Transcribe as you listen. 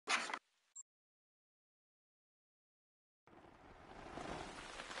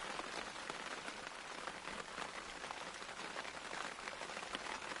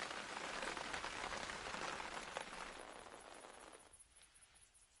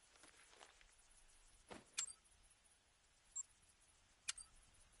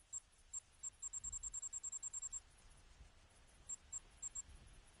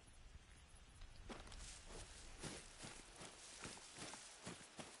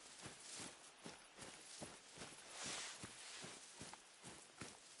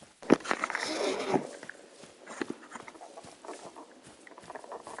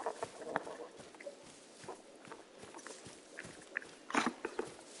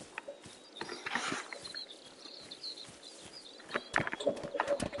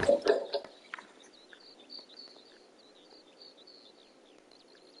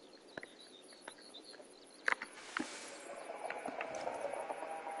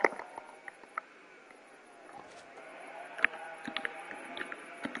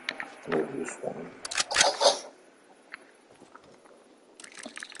Obvious one.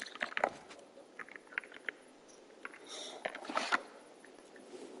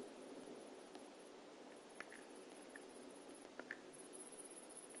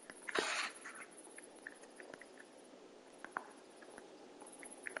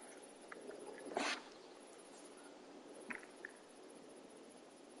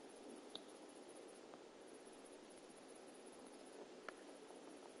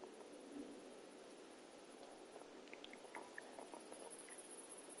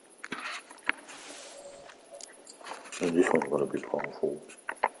 So this one's got to be powerful.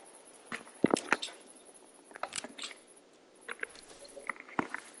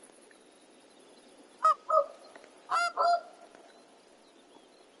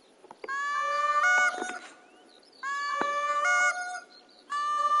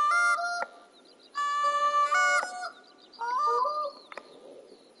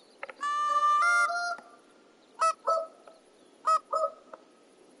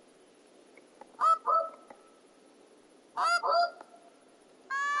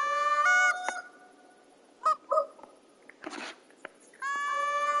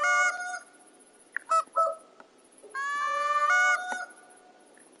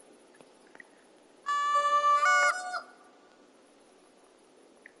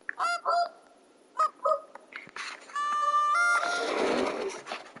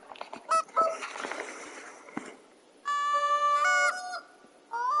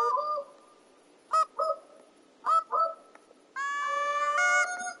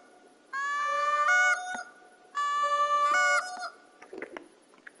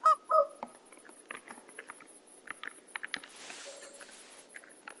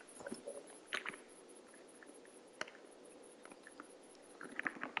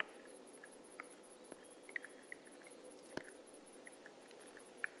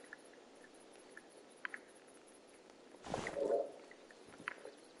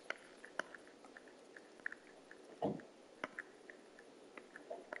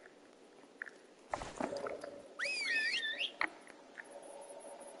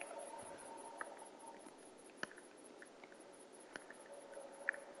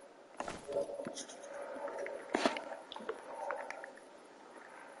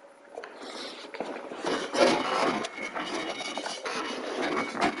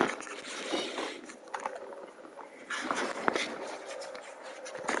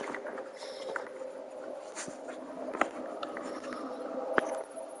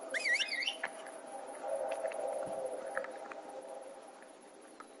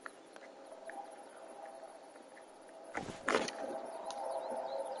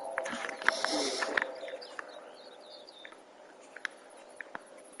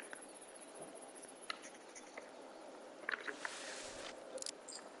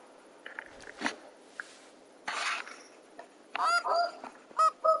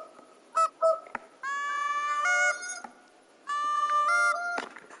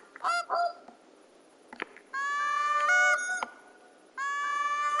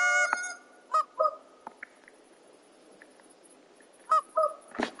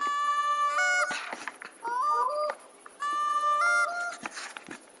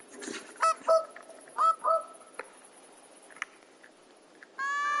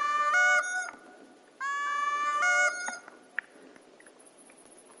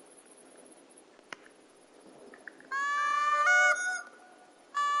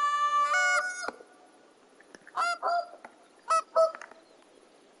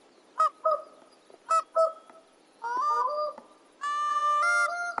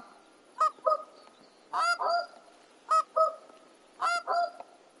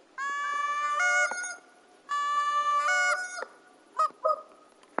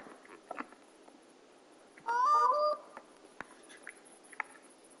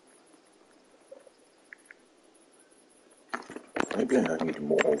 Maybe I need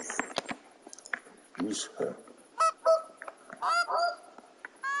more of these.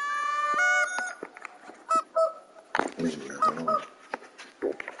 Maybe, I don't know.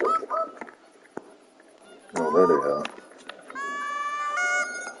 Oh, there they are.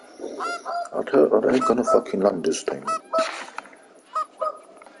 Are they gonna fucking land this thing?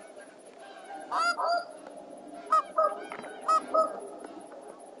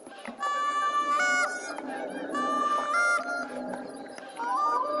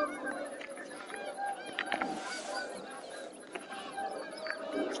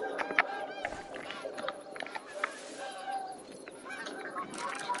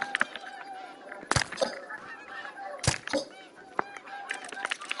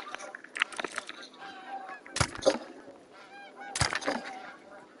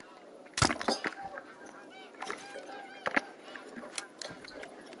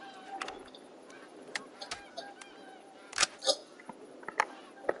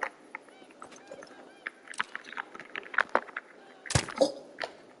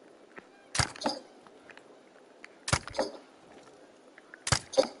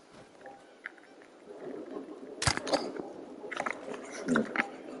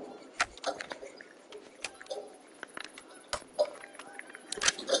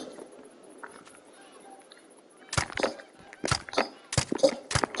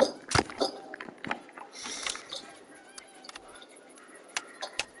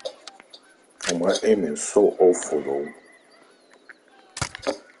 Oh, my aim is so awful though.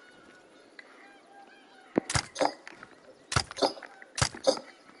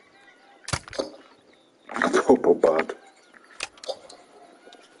 Proper bad.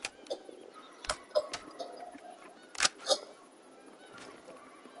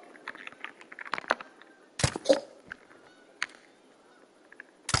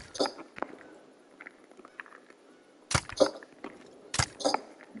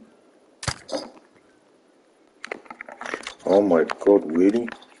 Oh my god, really?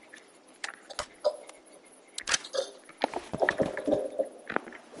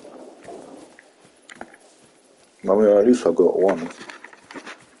 I mean, at least I got one.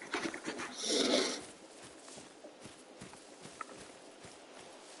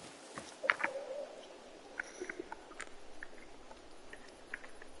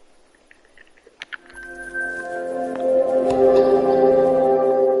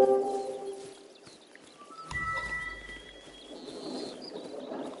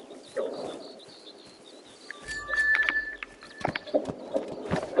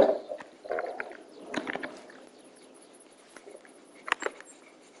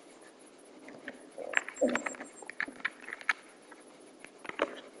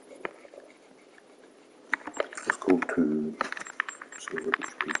 Let's go to see what it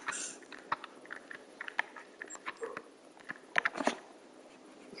speaks.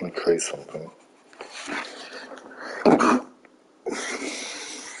 Let me try something.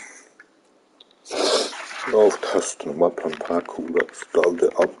 I've tested them up on Paku. That's the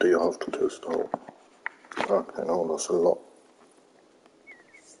update I have to test out. Okay, now that's a lot.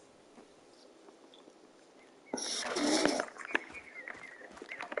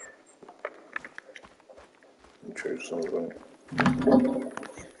 Let me try something.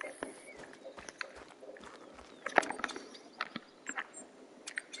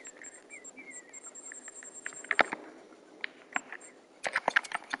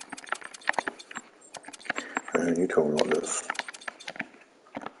 And you tell me what this.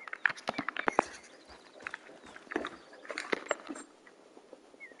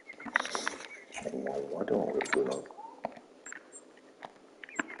 Oh, why don't I always do that?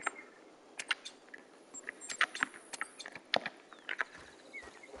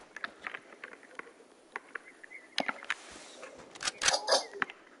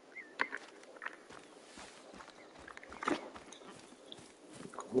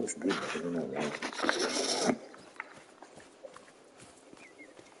 I always do that, I don't know why.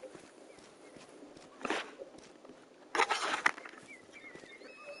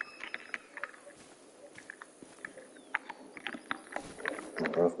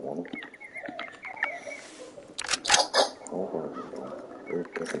 There's one. Oh, there's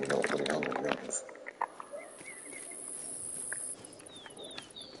definitely not many other ones.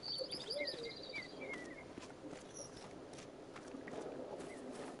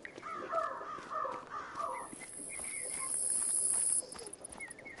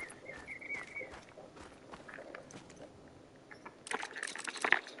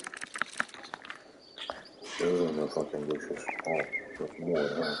 Those are the fucking bushes. Oh, there's more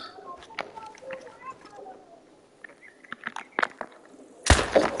now.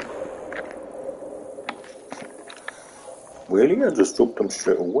 Really? I just dropped them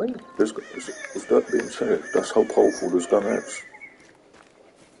straight away? Is that being said? That's how powerful this gun is.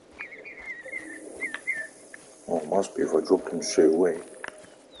 Oh, it must be if I dropped them straight away.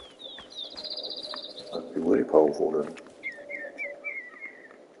 That'd be really powerful then.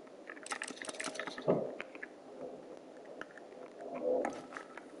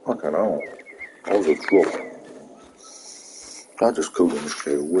 Fucking hell. That was a drop. I just killed them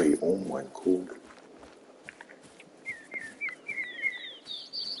straight away. Oh my god.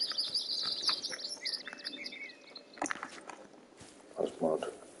 That's mad.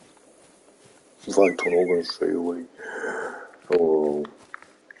 Vital organ straight away. Oh.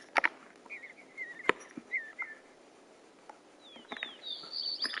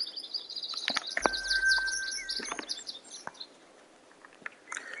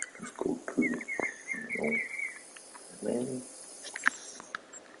 Let's go to. No. Maybe.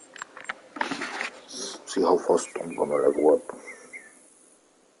 See how fast I'm gonna level up.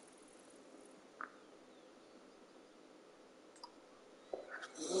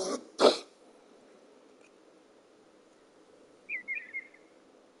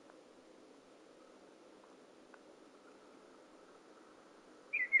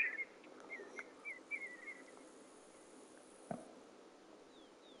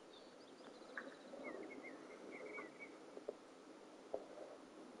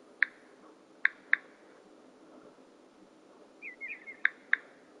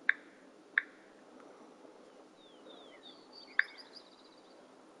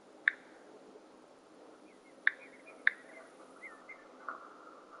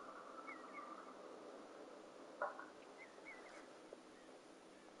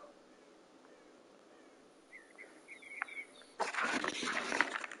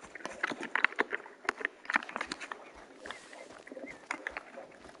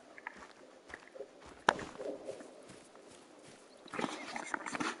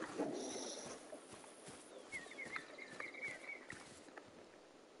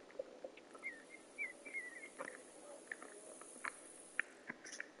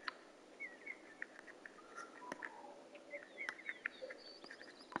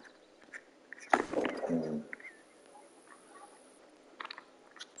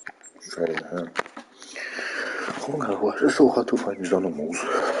 Straight in here. Oh my gosh, it's so hard to find these animals.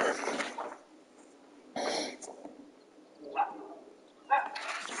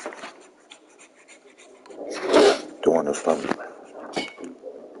 Don't understand.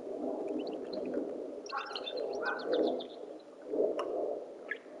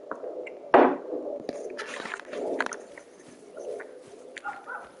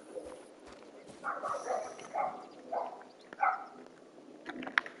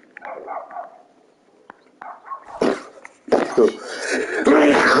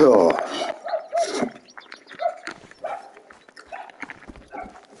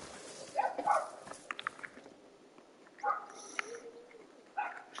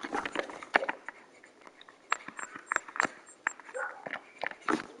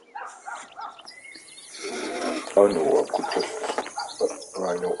 I know I could just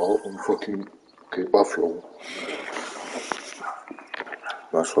rhino out and fucking get buffalo.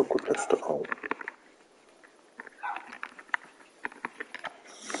 That's what I could test it out.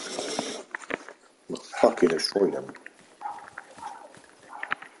 But fucking destroy them.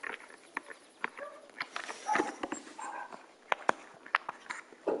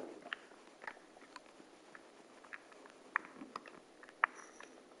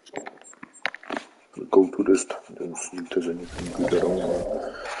 Go to this tent and see if there's anything good around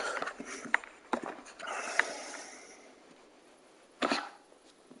there.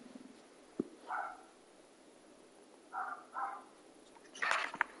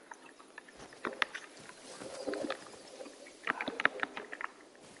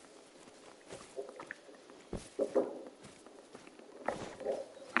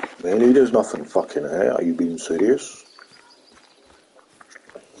 Really? There's nothing fucking here? Are you being serious?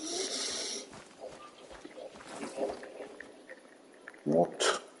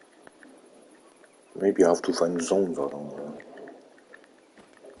 What? Maybe I have to find zones, I don't know.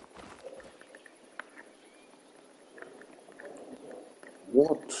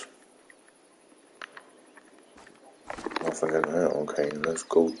 What? Nothing in here, okay, let's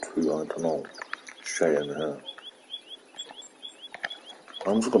go to, I don't know, straight in here.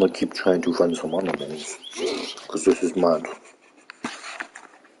 I'm just gonna keep trying to find some animals, because this is mad.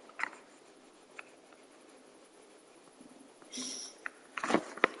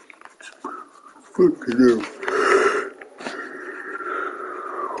 Fucking hell.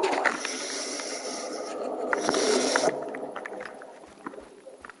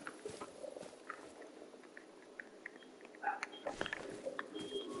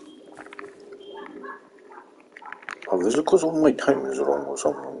 Oh, is it because all my time is wrong or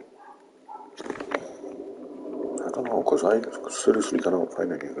something? I don't know, because I seriously cannot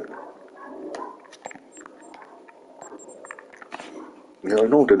find anything. Yeah, I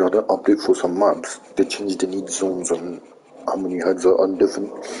know they had an update for some maps. They changed the need zones and how many heads are on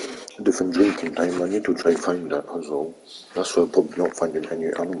different drinking time. I need to try find that as well. That's why I'm probably not finding any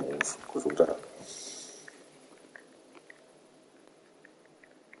animals because of that.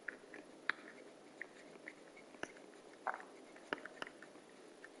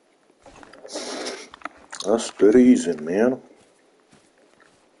 That's the reason, man.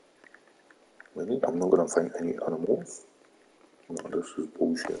 Really? I'm not gonna find any animals? No, this is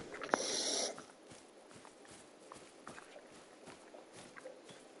bullshit.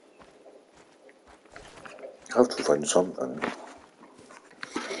 I have to find something.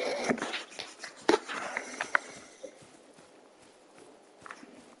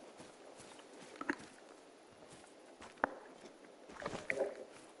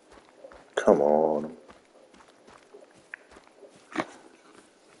 Come on.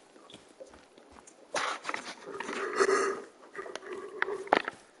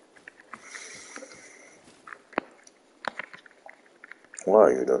 Why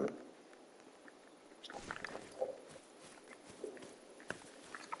are you done?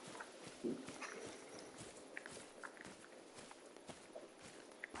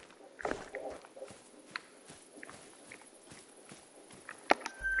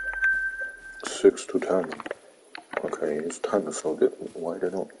 Six to 10. Okay, it's 10, so why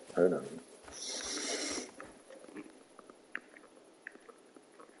they not? I don't know.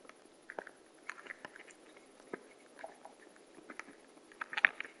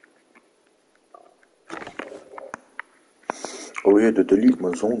 Oh yeah, they delete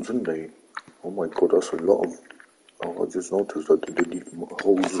my zones, didn't they? Oh my god, that's a lot of... Oh, I just noticed that they delete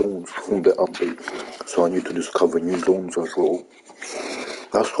whole zones from the update. So I need to discover new zones as well.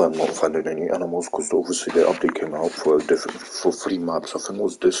 That's why I'm not finding any animals, because obviously the update came out for for 3 maps. I think it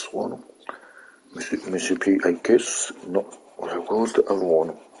was this one. Mississippi, I guess. Not... What was the other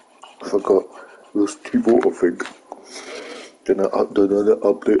one? I forgot. this T-Water thing. Then I updated the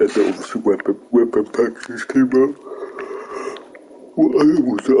obviously weapon packages came out. What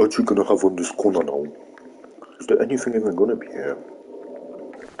animals are actually gonna have on this corner now? Is there anything even gonna be here?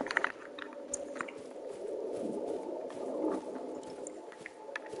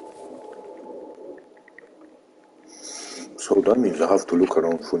 So that means I have to look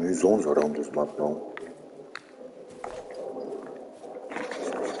around for new zones around this map now.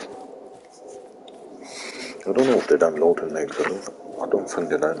 I don't know if they're done loading legs. I don't think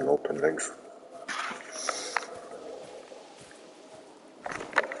they're done loading legs.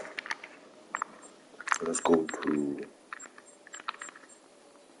 Let's go to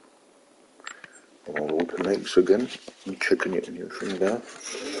loading legs again. I'm checking it in your thing there.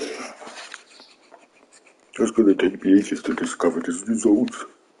 It's gonna take me ages to discover these new zones.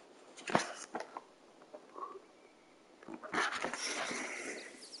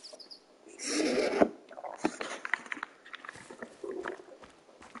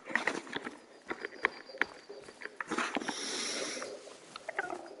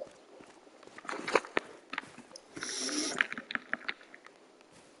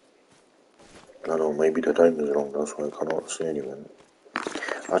 I don't know, maybe the time is wrong, that's why I cannot see anyone.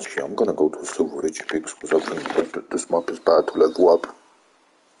 Actually, I'm gonna go to Silver Ridge Peaks because I think that this map is bad to level up.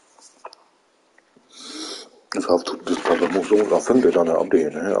 Just have to discover more zones. I think they've done an update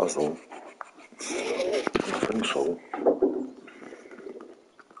in here as well. I think so.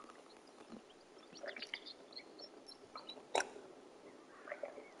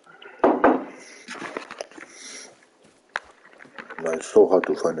 But it's so hard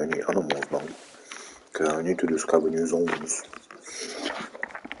to find any animals now. Okay, I need to discover new zones.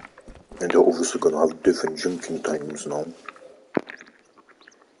 And they're obviously gonna have different drinking times now.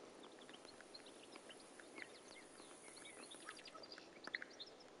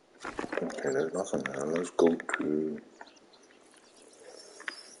 Okay, there's nothing there. Let's go to...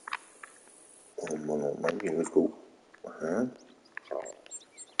 Oh, no, maybe let's go...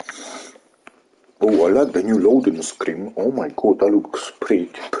 Oh, I like the new loading screen. Oh my god, that looks pretty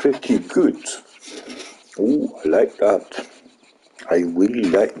good. Oh, I like that. I really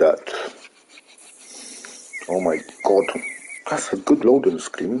like that. Oh my god, that's a good loading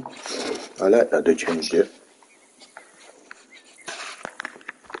screen. I like that they changed it.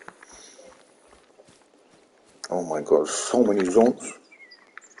 Oh my god, so many zones.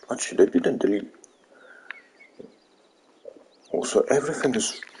 Actually, they didn't delete. Also, everything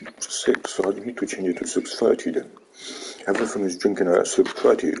is 6, so I need to change it to 6:30 then. Everything is drinking at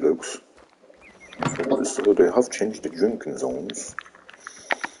 6:30, it looks. So they have changed the drinking zones.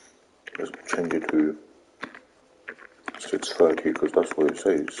 Let's change it to 6:30 because that's what it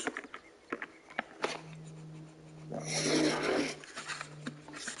says.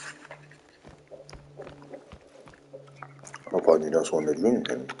 Apparently that's when they're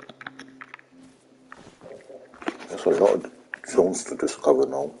drinking. There's a lot of zones to discover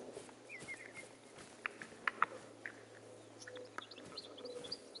now.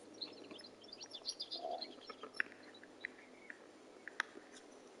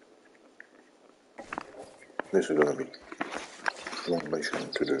 This is gonna be a long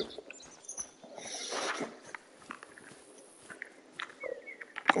mission to do.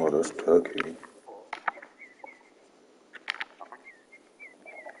 Oh, that's Turkey.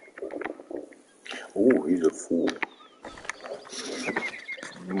 Oh, he's a fool.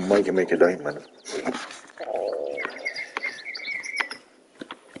 Make a diamond.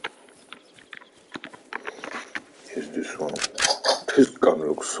 Here's this one. This gun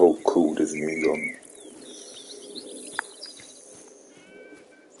looks so cool, this new gun.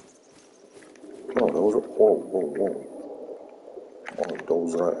 Oh, there was a... Whoa. Oh,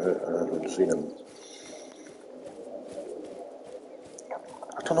 those right here, I haven't seen them.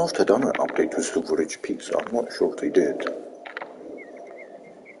 I don't know if they done an update to Silver Ridge Peaks. I'm not sure if they did.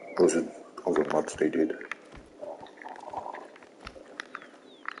 Or was it other mods they did?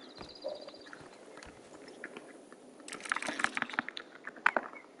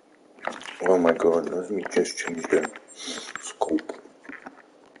 Oh my god, let me just change the scope.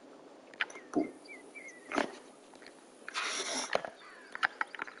 Boom.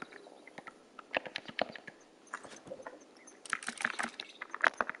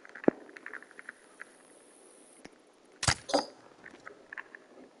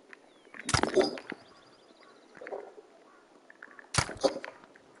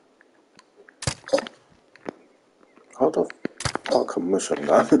 How the fuck I'm missing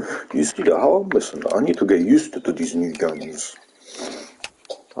that? You see that? How I'm missing that? I need to get used to these new guns.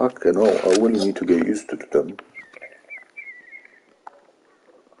 Okay, no, I will need to get used to them.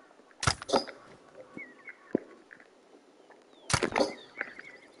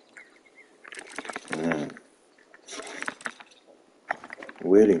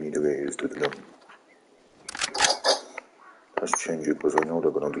 really need to get used to them. Let's change it because I know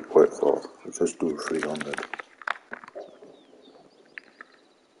they're going to be quite far. Let's just do 300.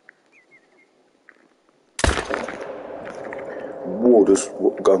 Whoa, this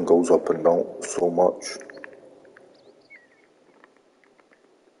gun goes up and down so much.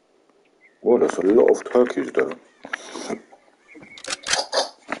 Whoa, there's a lot of turkeys there.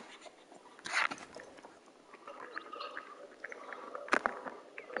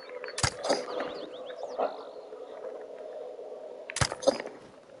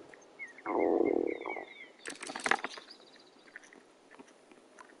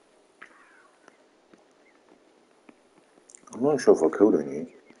 I'm not sure if I killed any.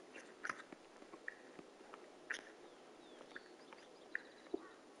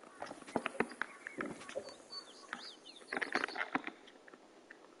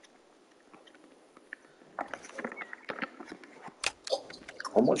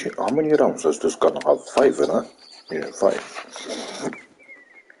 How many rounds does this gun have? 5 in it? Yeah, 5.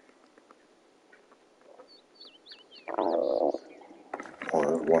 Oh,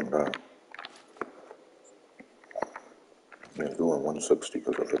 there's one there. Yeah, doing 160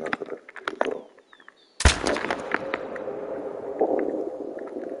 because I think I got it.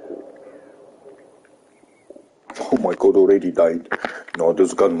 Oh my god, already died. No,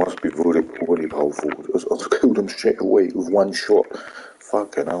 this gun must be very, very powerful. I've killed him straight away with one shot.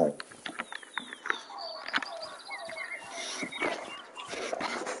 Fucking hell.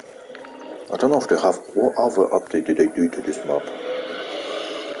 I don't know if they have... What other update did they do to this map?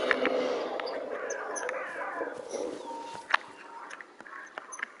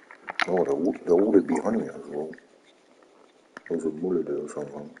 Oh, they're all behind me as well. There's a bullet there or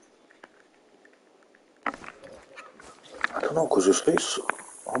something. I don't know, because the space...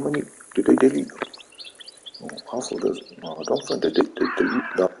 How many... Did they delete? Oh, half of this... No, I don't think they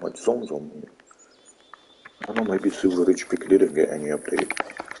delete that much zones on me. I don't know, maybe Silver Ridge Peak didn't get any update.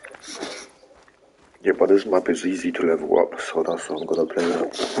 Yeah, but this map is easy to level up, so that's how I'm gonna play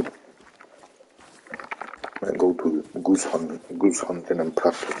it. And go to goose hunting and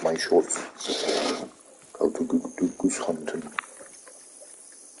practice my shots. How to do goose hunting.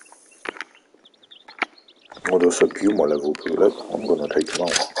 Oh, there's a Puma level 2 left. I'm gonna take him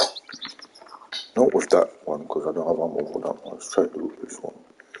out. Not with that one, because I don't have ammo for that one. Let's try to do this one.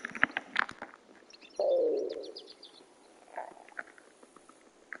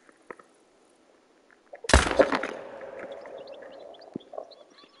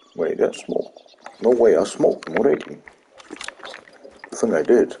 Wait, that's smoke. No way, I smoked him already. I think I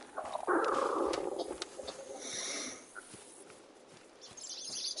did.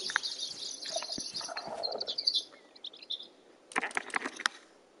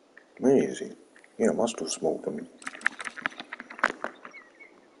 Where is he? Yeah, I must have smoked him.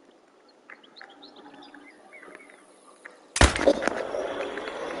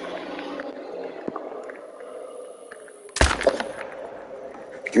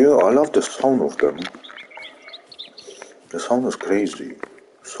 Yeah, I love the sound of them. The sound is crazy.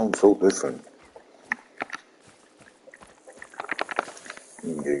 It sounds so different.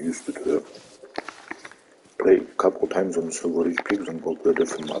 You can get used to it. Play a couple times on Silver Ridge Peaks and go to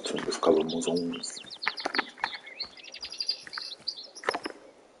different maps and discover more zones.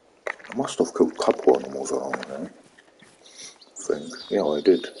 I must have killed a couple animals around there. I think. Yeah, I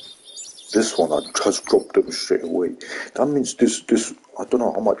did. This one, I just dropped them straight away. That means this, I don't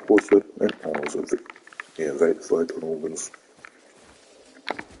know how much was it. Oh, was it? Yeah, vital organs.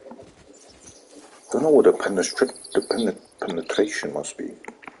 Don't know what the penetration must be.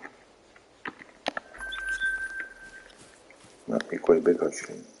 Might be quite big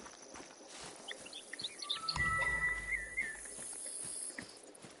actually.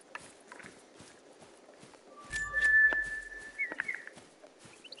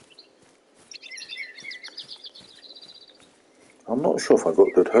 I'm not sure if I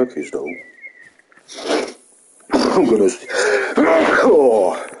got the turkeys though. I'm gonna...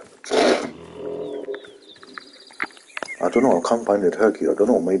 Oh. I don't know, I can't find the turkey. I don't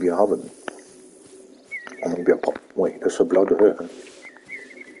know, maybe I haven't. Or maybe I popped... Wait, there's a blood here.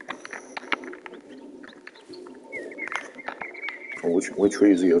 Which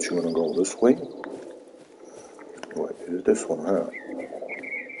way is he actually gonna go? This way? Wait, is this one here?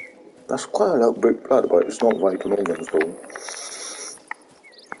 That's quite a lot of big blood, but it's not vital organs though.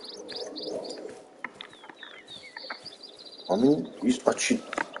 I mean, he's actually...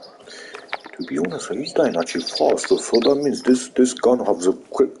 To be honest, he's dying actually fast, so that means this gun has a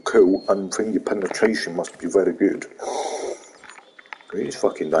quick kill and thingy penetration must be very good. He's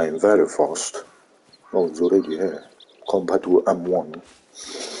fucking dying very fast. Oh, he's already here. Compared to M1.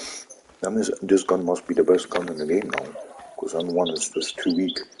 That means this gun must be the best gun in the game now. Because that one is just too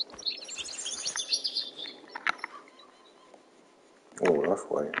weak. Oh, that's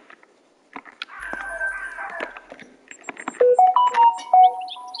why.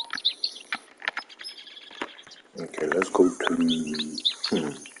 Okay, let's go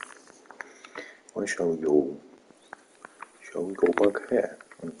to... Where shall we go? Shall we go back here?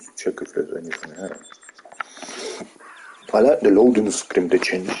 And check if there's anything here. I like the loading screen they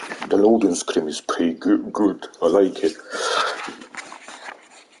changed. The loading screen is pretty good. I like it.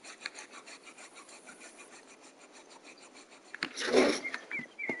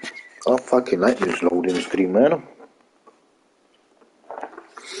 I fucking like this loading screen, man.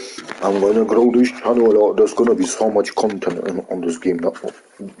 I'm gonna grow this channel a lot. There's gonna be so much content on this game now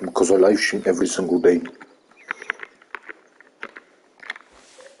because I live stream every single day.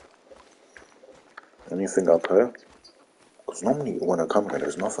 Anything up here? Because normally when I come here,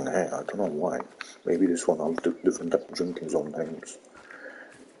 there's nothing here. I don't know why. Maybe this one has different drinking zone names.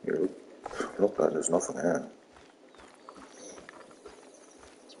 Yeah, look like there's nothing here.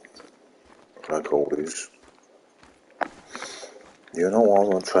 Like always. You know, I'm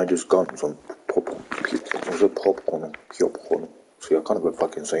gonna try this gun. Some popcorn. Was it popcorn or popcorn? See, I can't even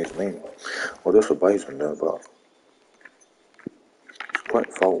fucking say his name. Well, there's a bison there, but it's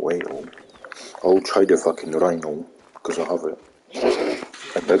quite far away, though. I'll try the fucking rhino, because I have it.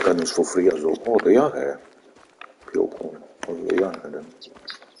 And that gun is for free as well. Oh, they are here. Popcorn. Oh, they are here then.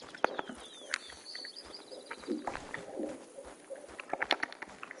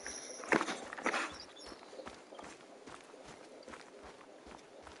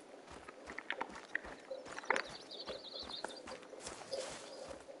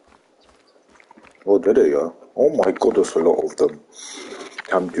 Oh, there they are. Oh my god, there's a lot of them.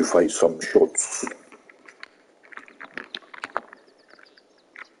 Time to fight some shots.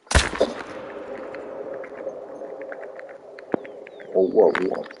 Oh, what?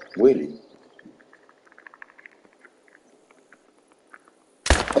 Really?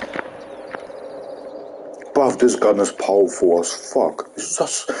 Bruv, this gun is powerful as fuck. It's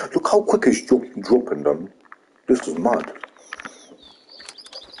just, look how quick it's dropping them. This is mad.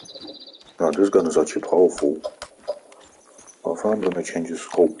 No, this gun is actually powerful. I think I'm gonna change the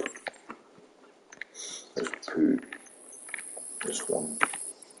scope. Let's put this one.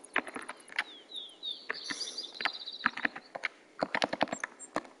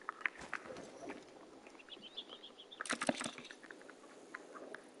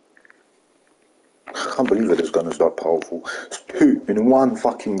 I can't believe that this gun is that powerful. It's two in one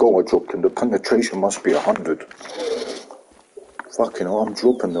fucking go I dropped him. The penetration must be 100. Fucking hell, I'm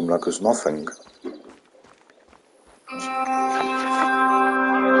dropping them like it's nothing.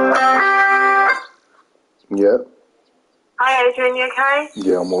 Yeah. Hi Adrian, you okay?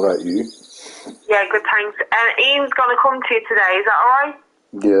 Yeah, I'm alright, you? Yeah, good, thanks. Ian's gonna come to you today, is that alright?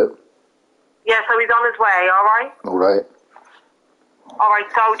 Yeah. Yeah, so he's on his way, alright? Alright.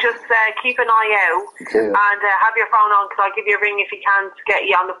 Alright, so just keep an eye out Yeah. and have your phone on because I'll give you a ring if he can to get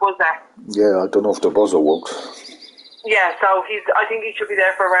you on the buzzer. Yeah, I don't know if the buzzer works. Yeah, so I think he should be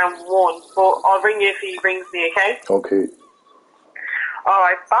there for around 1, but I'll ring you if he rings me, okay? Okay.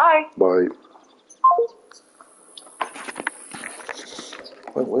 Alright, bye. Bye.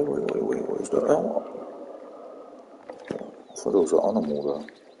 Wait, what is that? Oh. I thought there was an animal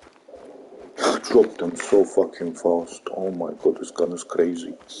there. Dropped them so fucking fast. Oh my god, this gun is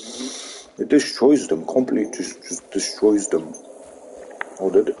crazy. It destroys them, completely just destroys them.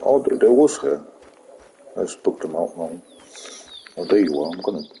 Oh, there was her. Let's book them out now. Oh, there you are. I'm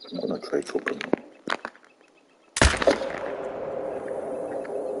gonna try dropping them.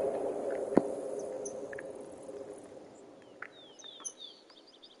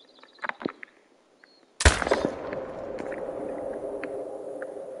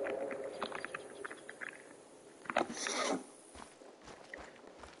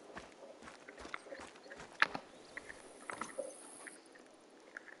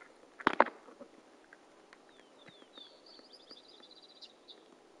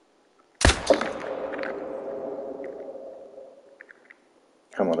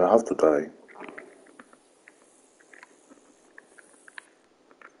 Come on, I have to die.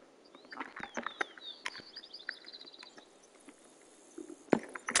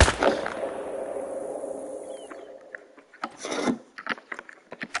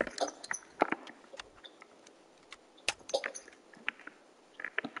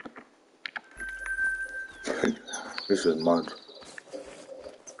 This is mad.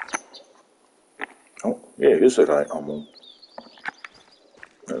 Oh, yeah, it is the right ammo.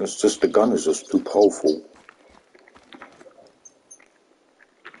 And it's just the gun is just too powerful.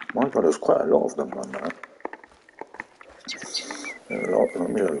 there's quite a lot of them, man. There's a lot of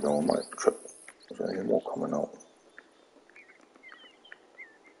them. Yeah, you know, I might check. Is there any more coming out?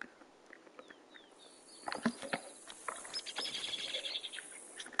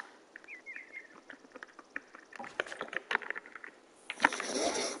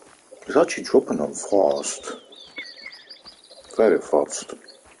 It's actually dropping them fast. Very fast.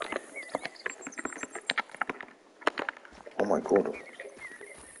 Oh my god.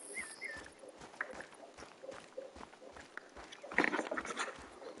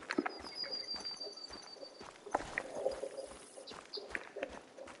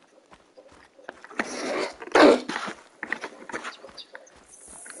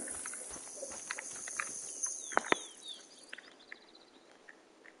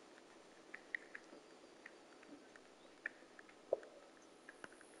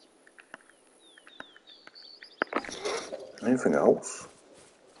 Anything else?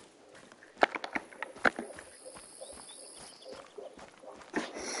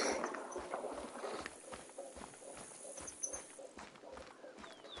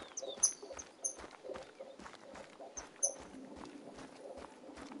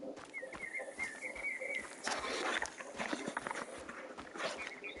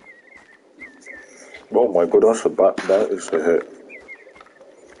 Oh my god, that's a bat. That is a hit.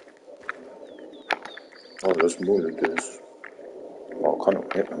 Oh, there's more of this. Oh, I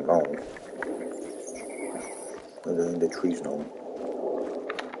can't hit them now. They're in the trees now.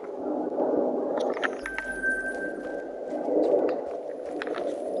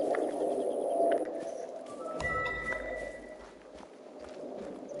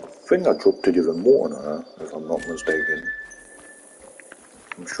 I think I dropped it even more on her, if I'm not mistaken.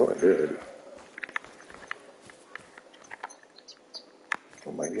 I'm sure I did.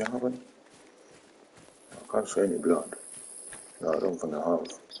 Or maybe I haven't. I can't see any blood. No, I don't think I have.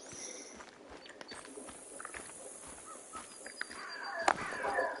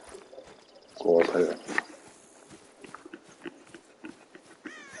 Go up here.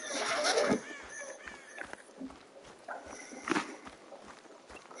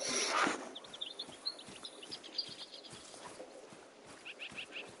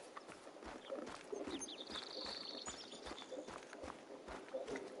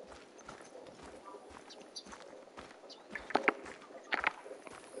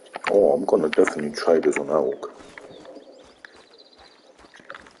 Oh, I'm gonna definitely try this on elk.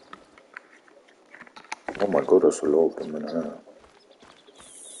 Oh my god, there's a lot of them in here.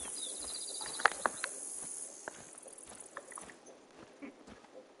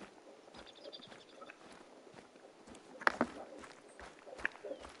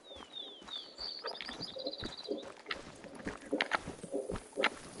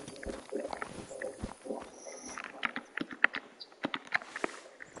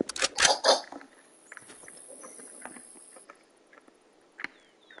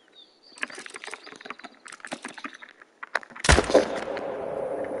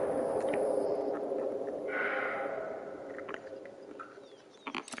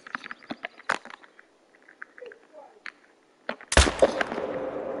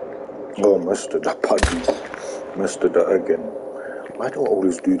 Oh, missed it, that puggy. Missed it again. Why do I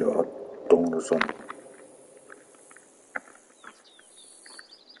always do that? I don't understand.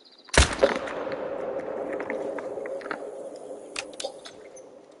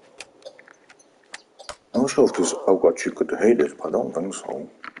 I'm not sure if this elk actually could hate this, but I don't think so.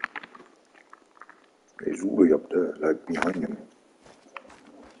 He's all the way up there, like behind him.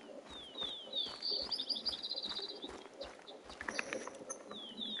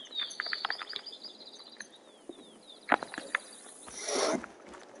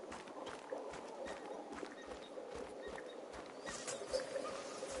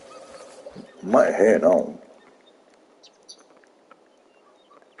 Might hear now.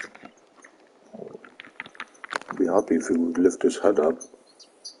 I'd be happy if he would lift his head up.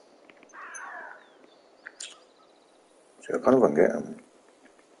 See, I can't even get him.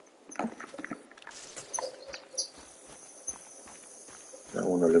 I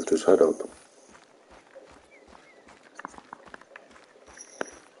want to lift his head up.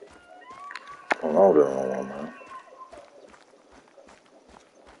 Oh, now they're on one, man.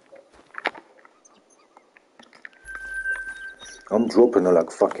 I'm dropping her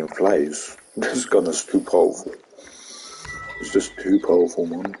like fucking flies. This gun is too powerful. It's just too powerful,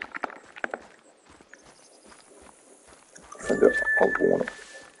 man. I think that I want it.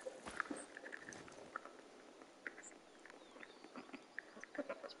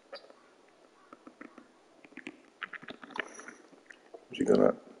 Is he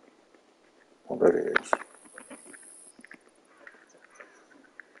gonna... Oh, there he is.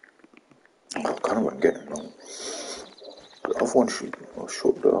 other one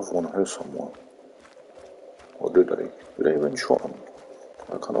shot the other one here somewhere. Or did they? Did they even shot him?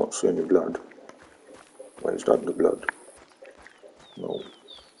 I cannot see any blood. Where is that the blood? No.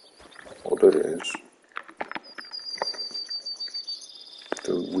 Oh, there it is.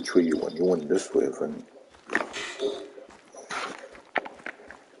 So which way you want? You want this way, then.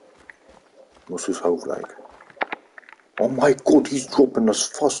 What's his health like? Oh my god, he's dropping as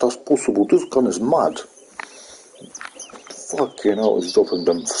fast as possible. This gun is mad. Fucking hell, he's dropping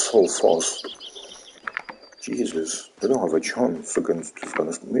them so fast. Jesus, they don't have a chance against this gun.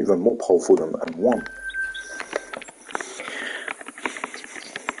 It's even more powerful than M1.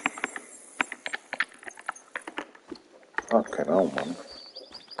 Fucking hell, man.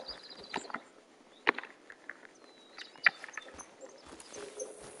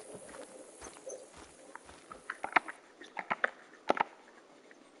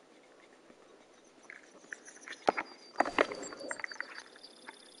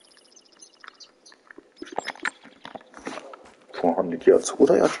 For 100 yards. Would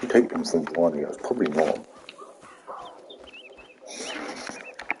I actually take them from 100 yards? Probably not.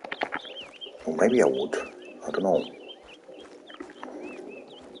 Or maybe I would. I don't know.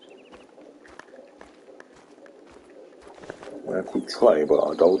 Well, I could try, but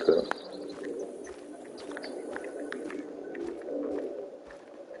I doubt it.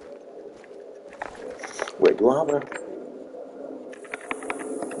 Wait, do I have a...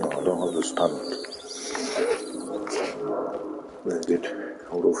 No, I don't have the stand. Where is it?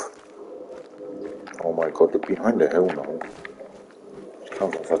 Out of... Oh my god, they're behind the hill now. I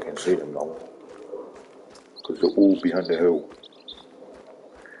can't fucking see them now. Because they're all behind the hill.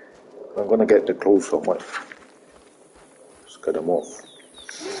 I'm gonna get the close, I might scare them off.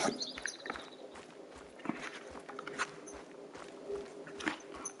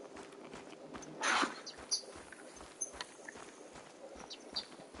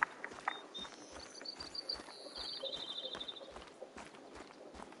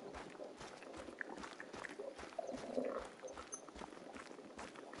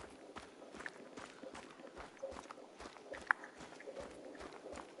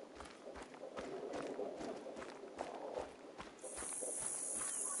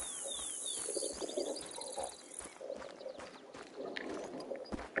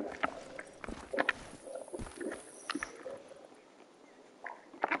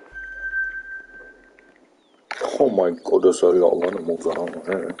 Oh my god, there's a lot of animals around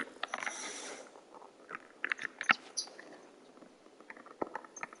here.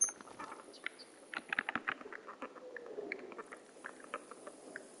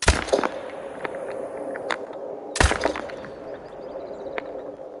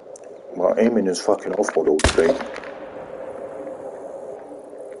 My aiming is fucking awful all today.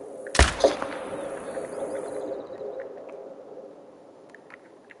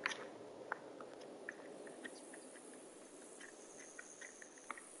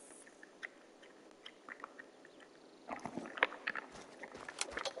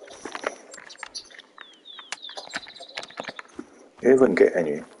 You even get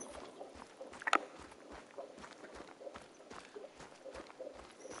any? I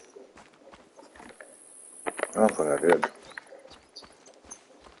don't think I did. I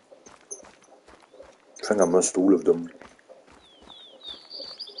think I missed all of them.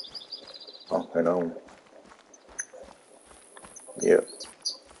 Oh, I know. Yeah.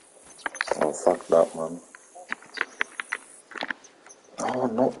 Oh, fuck that, man. Oh,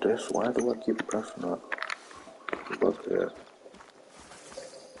 not this. Why do I keep pressing that? Go back there.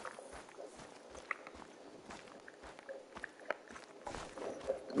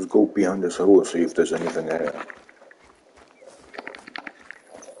 Let's go behind this hill and see if there's anything there.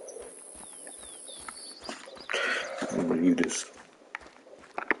 I can't believe this.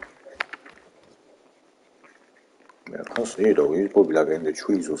 Yeah, I can't see it though. He's probably like in the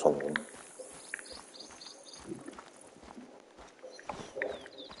trees or something.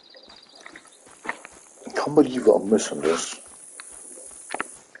 I can't believe that I'm missing this.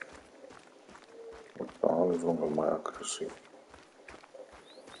 What the hell is wrong with my accuracy?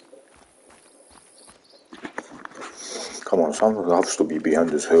 Come on, something has to be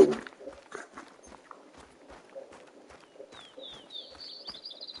behind this hill.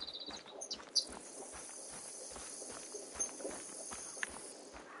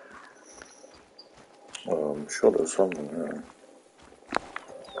 I'm sure there's something there.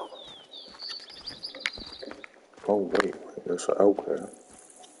 Oh wait, there's an elk here.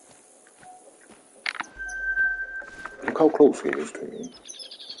 Look how close he is to me.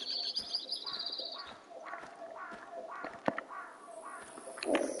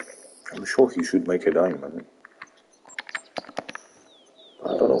 I'm sure he should make a diamond.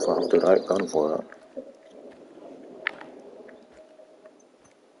 I don't know if I have the right gun for that.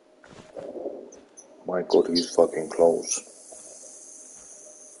 My god, he's fucking close.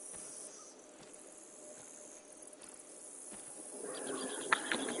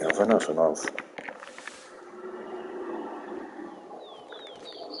 Yeah, I think that's enough.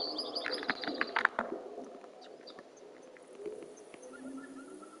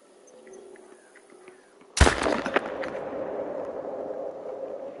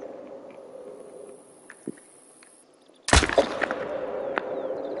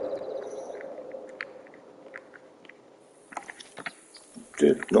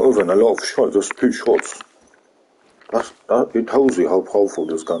 Dude, not even a lot of shots, just 2 shots. It tells you how powerful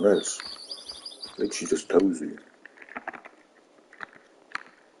this gun is. Literally just tells you.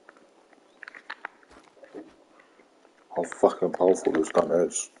 How fucking powerful this gun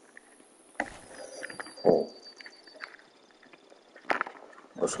is. Oh.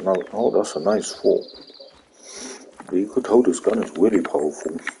 That's a nice thought. You could tell this gun is really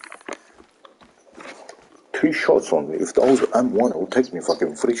powerful. 2 shots on me. If that was M1, it would take me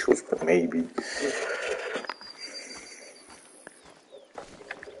fucking 3 shots, but maybe.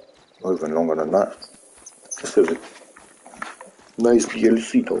 Not even longer than that. This is a nice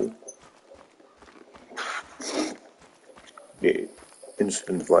DLC though. Yeah,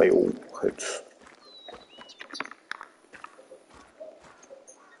 instant vial hits.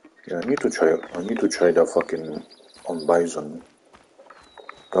 Yeah, I need to try that fucking on Bison.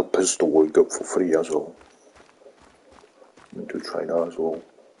 That pistol we got for free as well. I need to try that as well.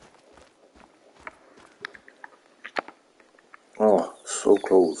 Oh, so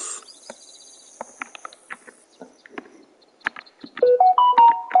close.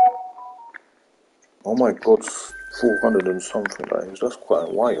 Oh my god, 400 and something, guys. That's quite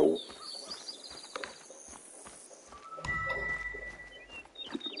a while.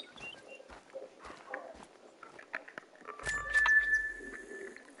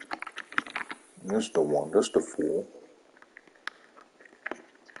 That's the one, that's the 4.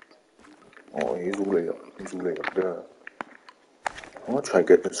 Oh, he's all the way up there. I'm gonna try to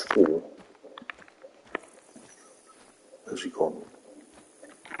get this 4. Where's he gone?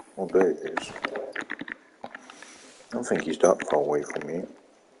 Oh, there it is. I don't think he's that far away from me.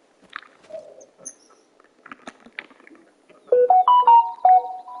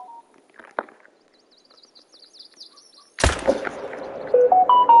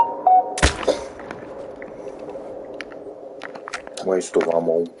 Waste of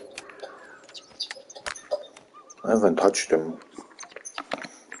ammo. I haven't touched him.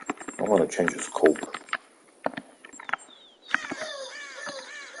 I want to change his scope.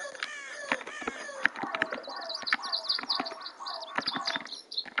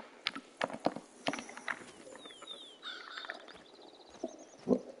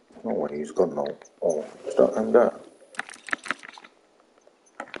 No way, he's gone now. Oh, is that him there?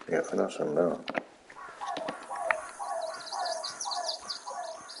 Yeah, I think that's him there.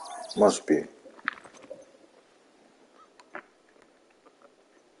 Must be.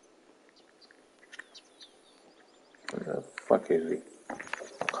 Where the fuck is he?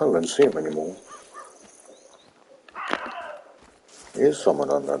 I can't even see him anymore. There's someone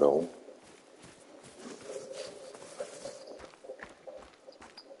on that though.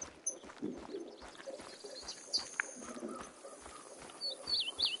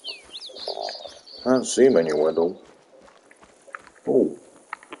 I can't see him anywhere though. Oh.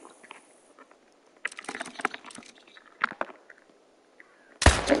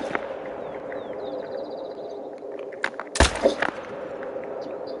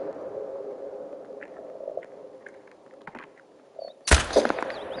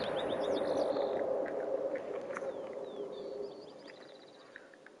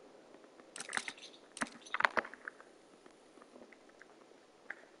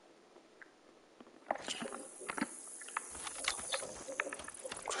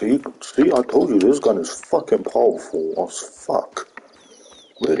 See, I told you this gun is fucking powerful as fuck.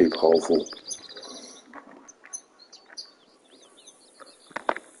 Really powerful.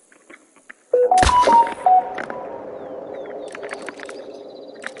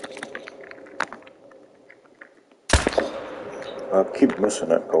 I keep missing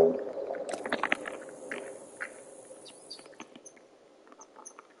that goal.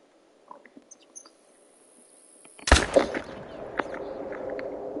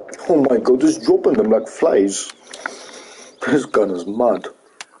 Oh my god, just dropping them like flies. This gun is mad.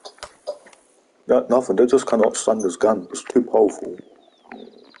 Nothing, they just cannot stand this gun. It's too powerful.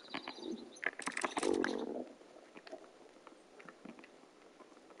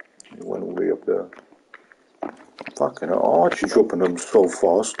 It went all the way up there. Fucking hell, I'm actually dropping them so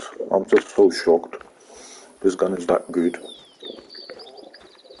fast. I'm just so shocked. This gun is that good.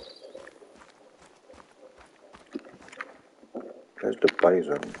 There's the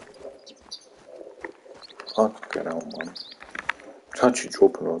bison. Fucking hell, man. It's actually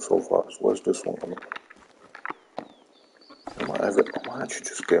dropping them so fast. Where's this one coming? I might have it. I might actually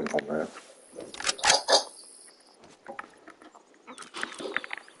just get him from there.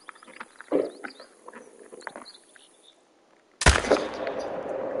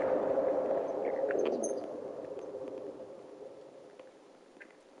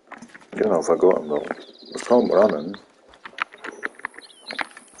 I don't know if I got him though. There's some running.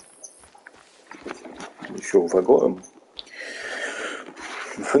 I'm not sure if I got him.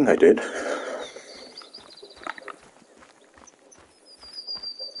 I think I did.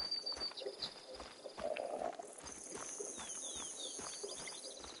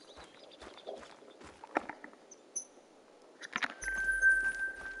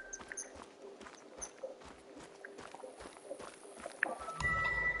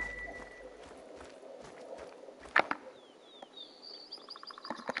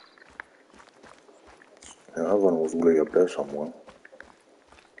 The other one was way up there somewhere.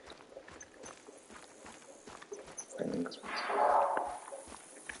 I think.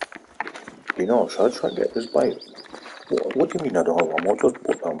 You know, should I try to get this bite? What do you mean I don't have ammo? I just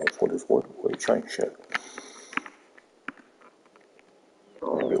bought ammo for this. What you trying shit?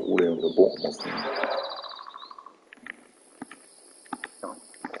 I'll get all the way on the bottom of them.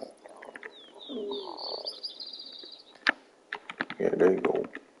 Yeah, there you go.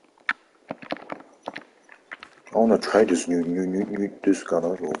 I wanna try this this gun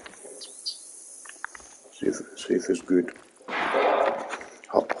as well. See if it's good.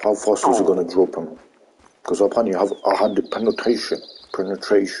 How fast is it gonna drop him? Because apparently I have 100 penetration.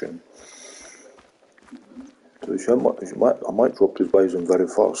 So I might drop this bison very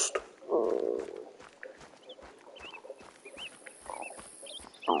fast.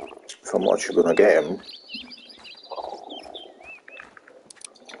 If I'm actually gonna get him.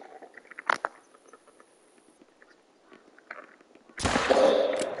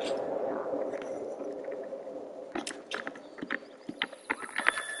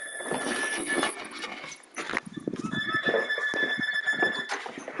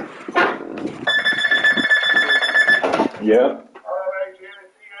 Yeah.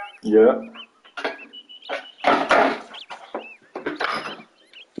 Yeah.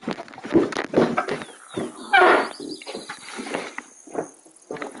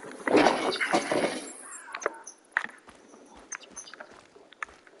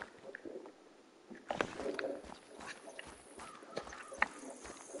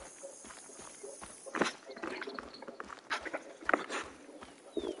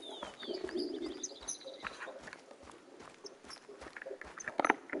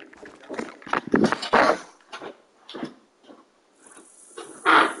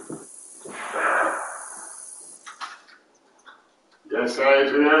 Yes,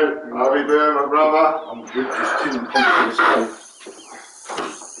 Adrian. How are we doing, my brother? I'm good, just chilling close to the sky.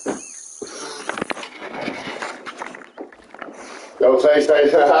 Yo,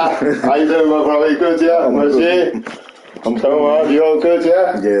 PlayStation. How you doing, my brother? You good, yeah? I'm Was good. you? Come on, you all good,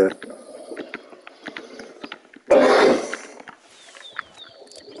 yeah? Yeah.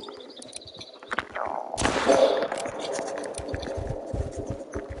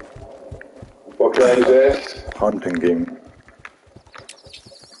 What game is this? Hunting game.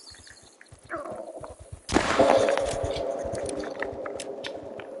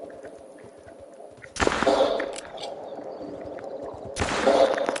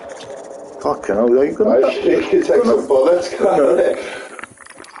 Fucking hell, are you gonna... You can take some bullets, can't you?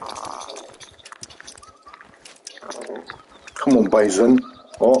 Come on, bison.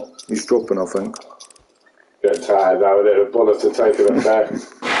 Oh, he's dropping, I think. Get tired now, the bullets are taking effect.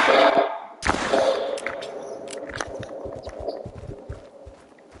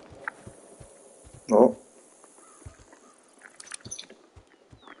 Oh.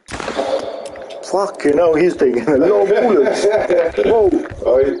 Fucking hell, he's taking a lot of bullets. Whoa.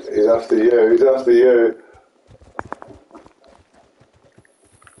 Oh, he's after you, he's after you.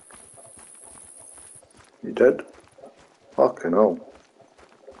 You dead? Fucking hell.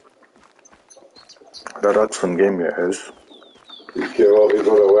 That's some game it is. He's killed all his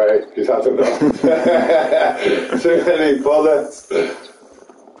run away. He's had enough. Too many bullets.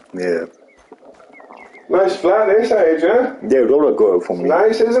 Yeah. Nice flat this, Adrian. Yeah, Laura got it for me.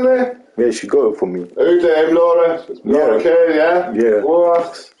 Nice, isn't it? Yeah, she got it for me. Who did, Laura? Laura Kay, yeah? Yeah.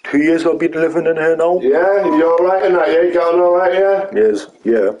 What? 2 years I've been living in here now. Yeah, you alright in that? You going alright, yeah? Yes,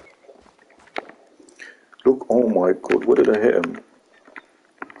 yeah. Look, oh my god, what did I hit him?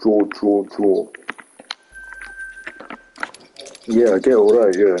 Draw. Yeah, I get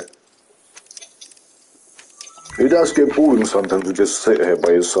alright, yeah. It does get boring sometimes to just sit here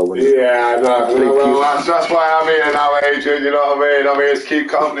by yourself and Yeah, no, well, that's why I'm here now, Adrian, you know what I mean? I'm here to keep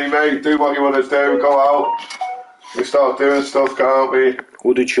company, mate. Do what you want to do, go out. We start doing stuff, can't we?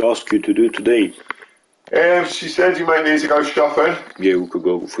 What did she ask you to do today? She said you might need to go shopping. Yeah, we could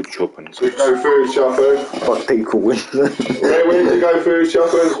go food shopping. We go food shopping. I'll take away. Where do you go food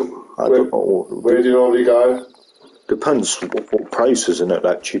shopping? I don't know. Where do you normally go? Depends what price is in it,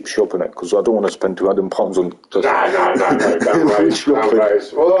 that cheap shopping it, because I don't want to spend £200 on just... No, don't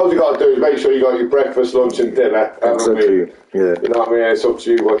waste. Well, all you got to do is make sure you got your breakfast, lunch and dinner. Exactly, yeah. You know what I mean? It's up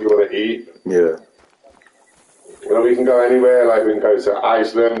to you what you want to eat. Yeah. You know, we can go anywhere, like we can go to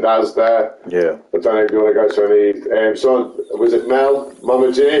Iceland, Asda. Yeah. I don't know if you want to go to any... was it Mel?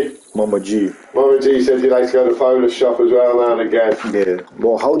 Mama G? Mama G. Mama G said you'd like to go to the Polish shop as well now and again. Yeah.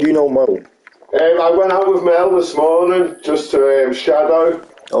 Well, how do you know Mo? I went out with Mel this morning just to shadow.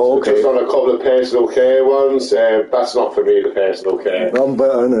 Oh, okay. Just on a couple of personal care ones. That's not for me, the personal care. I'm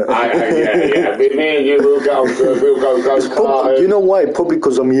better, innit? Yeah. Me and you will get on good. We'll go karting. You know why? Probably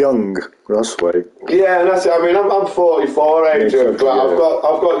because I'm young. That's why. Yeah, and that's it. I mean, I'm 44, Adrian, exactly, but yeah.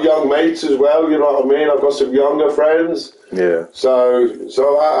 I've got young mates as well. You know what I mean? I've got some younger friends. Yeah. So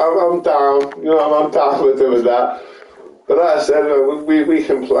I'm down. You know, I'm down with doing that. But like I said, we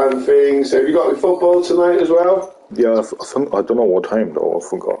can plan things. Have you got any football tonight as well? Yeah, I think, I don't know what time though, I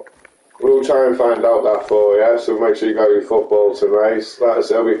forgot. We'll try and find out that for you, so make sure you go to your football tonight. Like I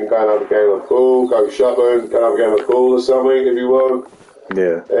said, we can go and have a game of pool, go shopping, go and have a game of pool or something if you want.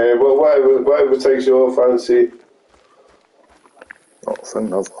 Yeah. Well, whatever takes your fancy. I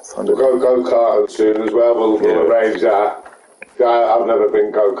think I've found We'll go karting soon as well, we'll arrange that. I've never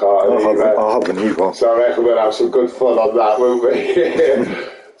been go-karting either. I haven't either. So I reckon we'll have some good fun on that, won't we?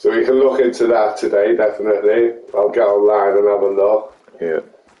 So we can look into that today, definitely. I'll get online and have a look. Yeah.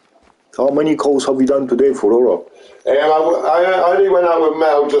 How many calls have you done today for Laura? I only went out with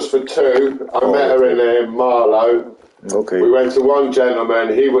Mel just for 2. I met her in Marlow. Okay. We went to one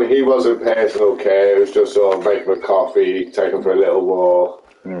gentleman. He wasn't personal care. It was just sort of making him a coffee, take him for a little walk.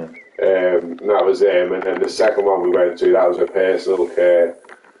 That was him. And then the second one we went to, that was a personal care.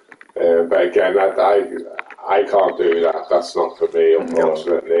 But again, I can't do that. That's not for me,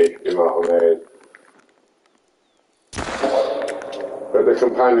 unfortunately. You know what I mean? But the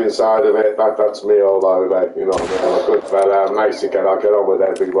companion side of it, that's me all over. You know what I mean? I'm a good fella. I'm nice to get on with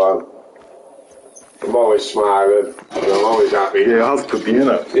everyone. I'm always smiling. You know, I'm always happy. Yeah, you have to be,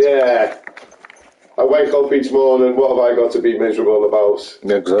 innit? Yeah. I wake up each morning, what have I got to be miserable about?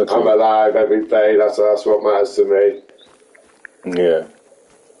 Exactly. I'm alive every day, that's what matters to me. Yeah.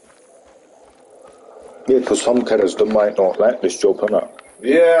 Yeah, because some carers, they might not like this job, innit?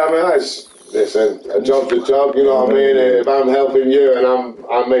 Yeah, I mean, listen, a job's a job, you know what I mean? If I'm helping you and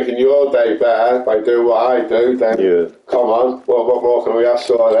I'm making your day better by doing what I do, then come on, what more can we ask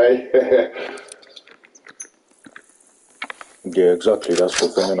for, eh? Yeah, exactly, that's the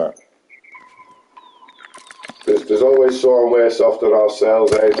thing, innit? There's always someone worse off than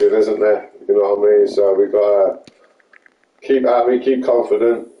ourselves, Adrian, isn't there? You know what I mean? So we've got to keep happy, keep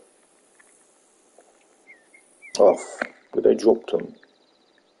confident. Oh, but they dropped him.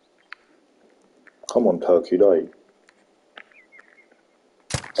 Come on, Turkey, die.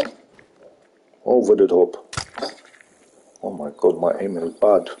 Over the top. Oh my god, my aim is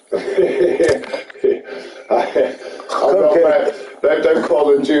bad. I'm not them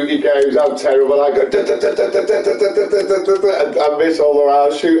Call of Duty games, I'm terrible. I go I miss all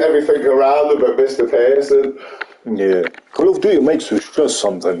around, shoot everything around them, but miss the person. Yeah. Call of Duty makes you stress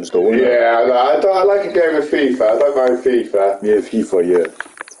sometimes though, innit? Yeah, I like a game of FIFA, I don't mind FIFA. Yeah, FIFA, yeah.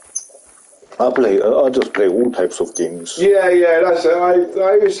 I just play all types of games. Yeah, that's it.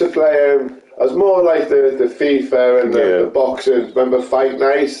 I used to play, I was more like the FIFA and the boxing. Remember Fight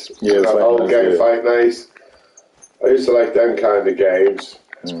Night? Yeah, old game, Fight Night. I used to like them kind of games.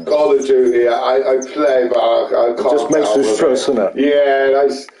 Call of Duty, I play, but I can't. It just makes you stress, innit? Yeah,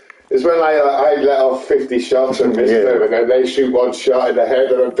 it's when I let off 50 shots and miss them, and then they shoot one shot in the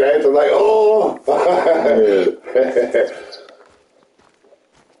head and I'm dead. I'm like, oh!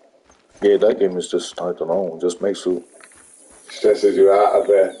 Yeah, that game is just, I don't know, just makes you... Stresses you out a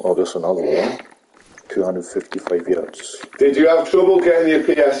bit. Oh, there's another one. 255 yards. Did you have trouble getting your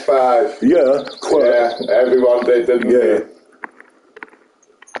PS5? Yeah, quite. Yeah, everyone did, didn't they?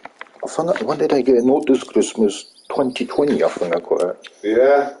 I found out, when did I get a note this Christmas? 2020, I think I got it.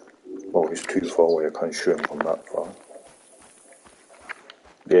 Yeah. Oh, it's too far away, I can't shoot him from that far.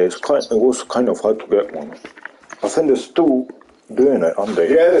 Yeah, it was kind of hard to get one. I think they're still doing it, aren't they?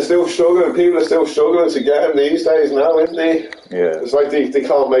 Yeah, they're still struggling. People are still struggling to get them these days now, isn't they? Yeah. It's like they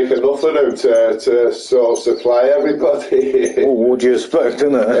can't make enough of them to sort of supply everybody. Oh, what do you expect,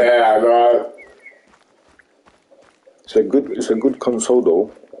 isn't it? Yeah, I know. It's a good console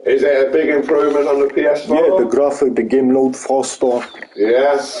though. Is it a big improvement on the PS4? Yeah, the graphic, the game load faster.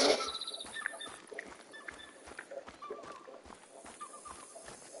 Yeah.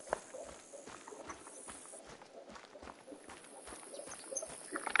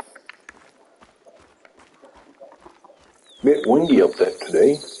 Bit windy up there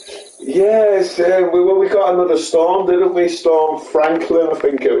today. Yes, we got another storm, didn't we? Storm Franklin, I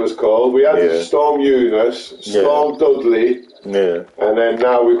think it was called. We had Storm Eunice, Storm Dudley, and then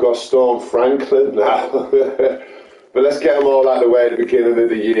now we've got Storm Franklin now. But let's get them all out of the way at the beginning of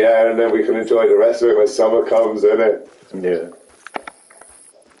the year, and then we can enjoy the rest of it when summer comes, innit? Yeah.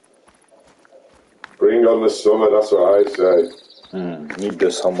 Bring on the summer, that's what I say. Need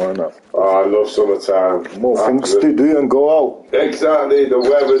the summer now. Oh, I love summertime. More things to do and go out. Exactly, the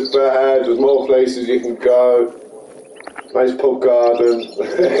weather's better, there's more places you can go. Nice pub garden.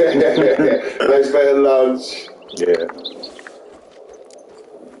 Nice bit of lunch. Yeah.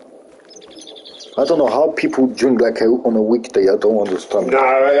 I don't know how people drink like on a weekday. I don't understand. No,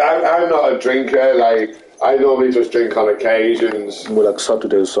 I'm not a drinker. Like, I normally just drink on occasions. Well, like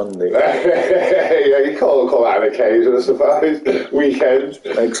Saturday or Sunday. Yeah, you call that an occasion, I suppose. Weekend.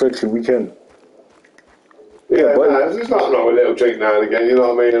 Exactly, weekend. Yeah, but there's nothing wrong with a little drink now and again, you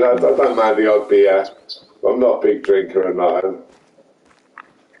know what I mean? I don't mind the odd beer. I'm not a big drinker or nothing.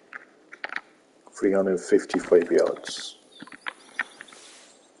 355 yards.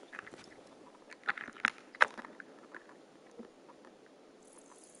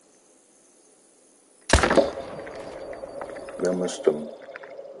 I missed him.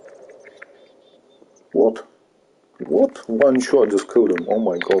 What? What? One shot just killed him. Oh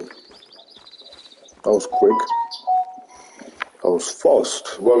my god. That was quick. That was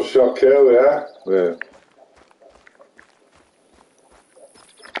fast. One shot kill, yeah? Yeah.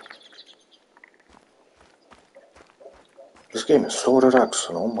 This game is so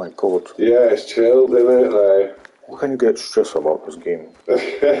relaxing, oh my god. Yeah, it's chilled, isn't it? Like... What can you get stressed about this game?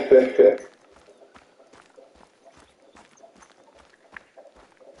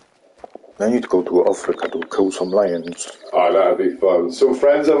 I need to go to Africa to kill some lions. Oh, that'd be fun. Some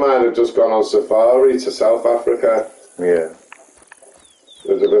friends of mine have just gone on safari to South Africa. Yeah.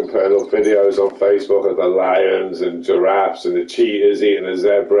 They've been putting up videos on Facebook of the lions and giraffes and the cheetahs eating a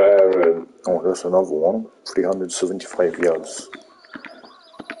zebra and... Oh, there's another one. 375 yards.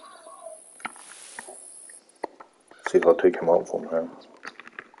 See if I'll take him out from here.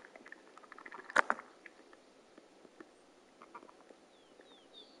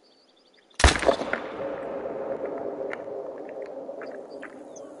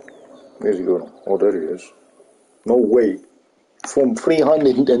 Where's he going? Oh, there he is. No way. From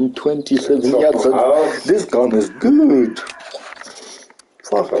 327 yards. This gun is good.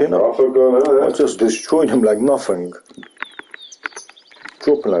 Fucking hell. I just destroyed him like nothing.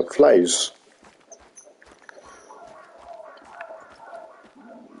 Dropping like flies.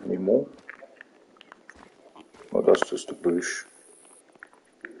 Any more? Oh, that's just a bush.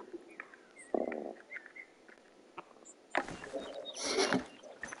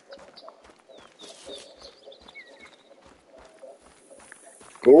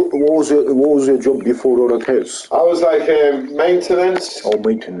 What was your job before all of this? I was like maintenance. Oh,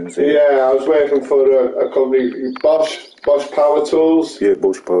 maintenance. Yeah, I was working for a company, Bosch Power Tools. Yeah,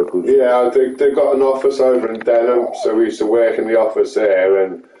 Bosch Power Tools. Yeah, they got an office over in Denham, so we used to work in the office there,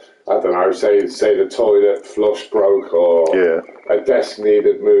 and I don't know, say the toilet flush broke or a desk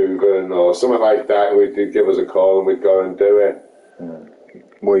needed moving or something like that. They'd give us a call and we'd go and do it.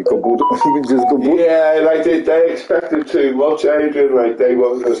 Well, you got bored. You just got bored. Yeah, like they expected too much, Adrian. Like they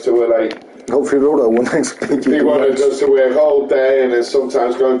wanted us to Hopefully, I won't expect you. They wanted us to work all day and then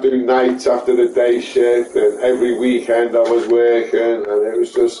sometimes go and do nights after the day shift. And every weekend I was working, and it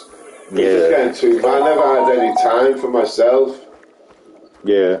was just getting too much. I never had any time for myself.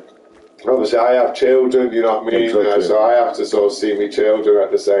 Yeah. Obviously, I have children. You know what I mean? Exactly. So I have to sort of see my children at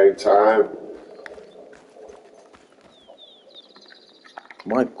the same time.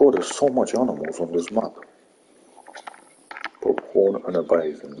 My god, there's so much animals on this map. Popcorn and a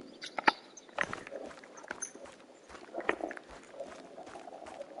bison.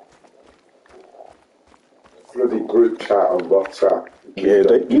 Bloody group chat on WhatsApp. Yeah,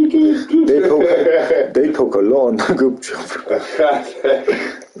 they talk a lot on the group chat.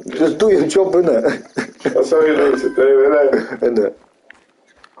 Just do your job, innit? That's all you need to do, innit? Innit?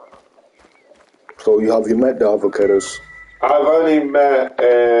 So have you met the other carers? I've only met,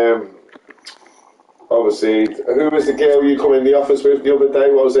 obviously, who was the girl you come in the office with the other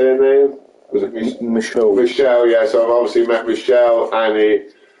day? What was her name? Was it Michelle. Michelle, yeah. So I've obviously met Michelle, Annie.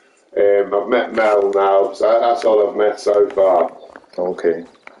 I've met Mel now. So that's all I've met so far. Okay.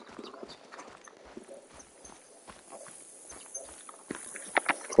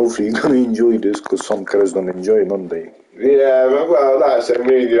 Hopefully you're going to enjoy this, because some carers don't enjoy it, don't they? Yeah, well, like I said,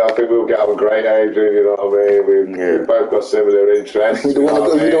 me and you, I think we'll get on great, Adrian, you know what I mean? We've both got similar interests. You don't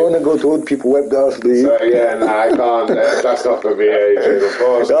want to go to old people web dance, do you? So, yeah, no, I can't. That's not for me, Adrian,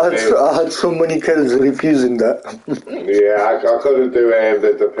 unfortunately. I had so many carers refusing that. Yeah, I couldn't do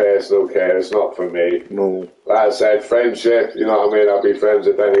the personal care. It's not for me. No. Like I said, friendship, you know what I mean? I'll be friends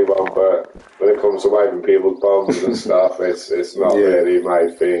with anyone, but when it comes to wiping people's bums and stuff, it's not really my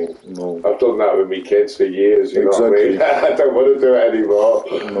thing. No. I've done that with my kids for years, you know what I mean? I don't want to do it anymore.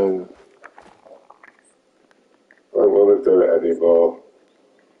 No. I don't want to do it anymore.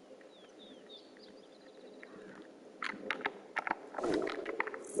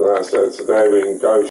 Like I said, today we can go